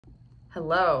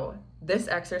Hello, this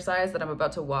exercise that I'm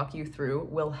about to walk you through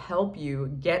will help you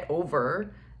get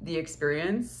over the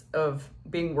experience of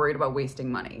being worried about wasting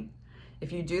money.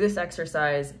 If you do this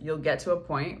exercise, you'll get to a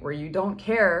point where you don't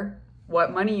care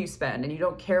what money you spend and you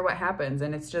don't care what happens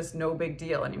and it's just no big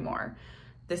deal anymore.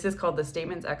 This is called the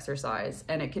statements exercise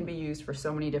and it can be used for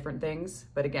so many different things.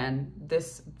 But again,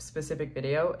 this specific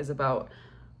video is about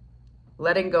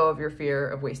letting go of your fear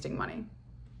of wasting money.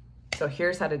 So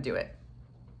here's how to do it.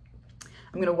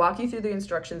 I'm going to walk you through the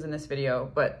instructions in this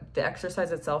video, but the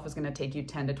exercise itself is going to take you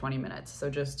 10 to 20 minutes. So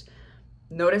just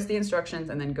notice the instructions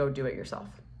and then go do it yourself.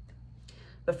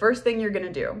 The first thing you're going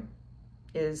to do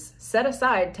is set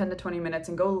aside 10 to 20 minutes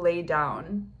and go lay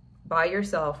down by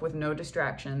yourself with no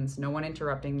distractions, no one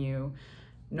interrupting you,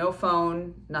 no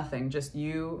phone, nothing, just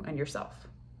you and yourself.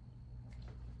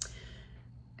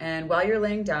 And while you're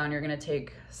laying down, you're going to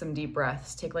take some deep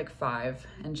breaths, take like 5,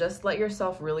 and just let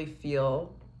yourself really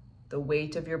feel the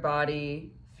weight of your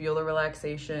body, feel the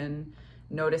relaxation,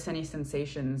 notice any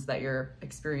sensations that you're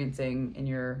experiencing in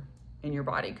your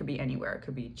body. It could be anywhere. It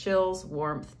could be chills,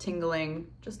 warmth, tingling.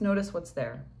 Just notice what's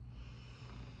there.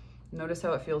 Notice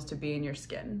how it feels to be in your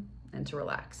skin and to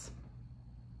relax.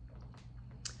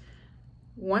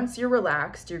 Once you're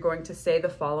relaxed, you're going to say the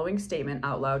following statement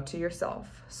out loud to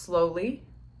yourself, slowly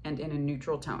and in a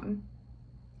neutral tone.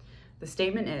 The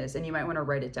statement is, and you might want to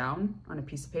write it down on a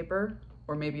piece of paper,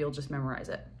 or maybe you'll just memorize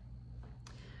it.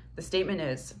 The statement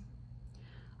is,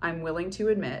 I'm willing to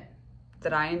admit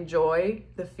that I enjoy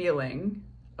the feeling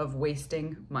of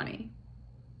wasting money.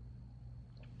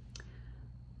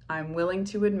 I'm willing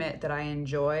to admit that I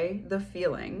enjoy the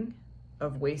feeling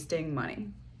of wasting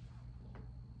money.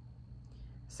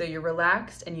 So you're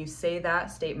relaxed and you say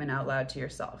that statement out loud to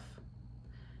yourself.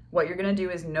 What you're gonna do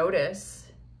is notice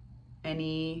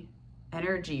any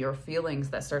energy or feelings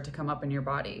that start to come up in your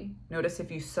body. Notice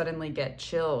if you suddenly get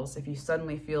chills, if you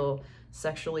suddenly feel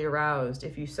sexually aroused,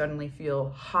 if you suddenly feel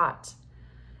hot,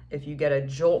 if you get a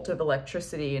jolt of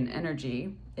electricity and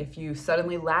energy, if you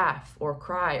suddenly laugh or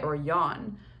cry or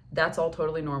yawn. That's all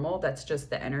totally normal. That's just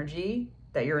the energy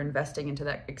that you're investing into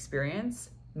that experience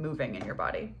moving in your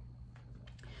body.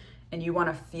 And you want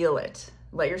to feel it.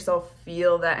 Let yourself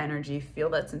feel that energy, feel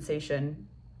that sensation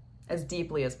as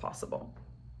deeply as possible.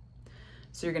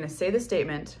 So you're going to say the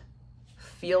statement,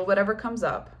 feel whatever comes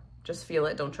up, just feel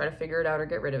it. Don't try to figure it out or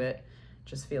get rid of it.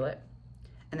 Just feel it.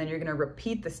 And then you're going to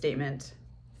repeat the statement,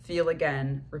 feel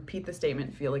again, repeat the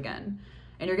statement, feel again.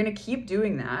 And you're going to keep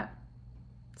doing that,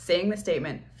 saying the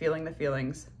statement, feeling the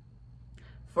feelings,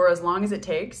 for as long as it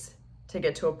takes to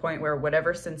get to a point where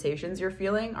whatever sensations you're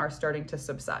feeling are starting to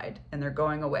subside and they're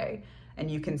going away.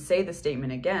 And you can say the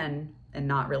statement again and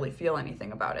not really feel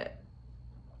anything about it.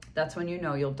 That's when you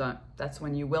know that's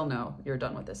when you will know you're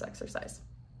done with this exercise.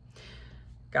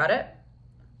 Got it?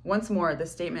 Once more, the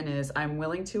statement is, I'm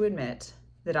willing to admit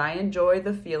that I enjoy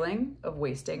the feeling of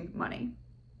wasting money.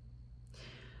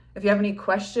 If you have any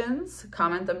questions,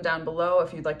 comment them down below.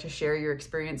 If you'd like to share your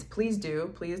experience, please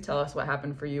do. Please tell us what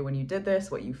happened for you when you did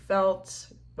this, what you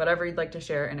felt, whatever you'd like to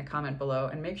share in a comment below.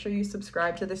 And make sure you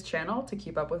subscribe to this channel to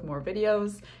keep up with more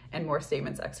videos and more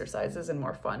statements exercises and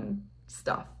more fun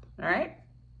stuff. All right?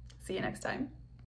 See you next time.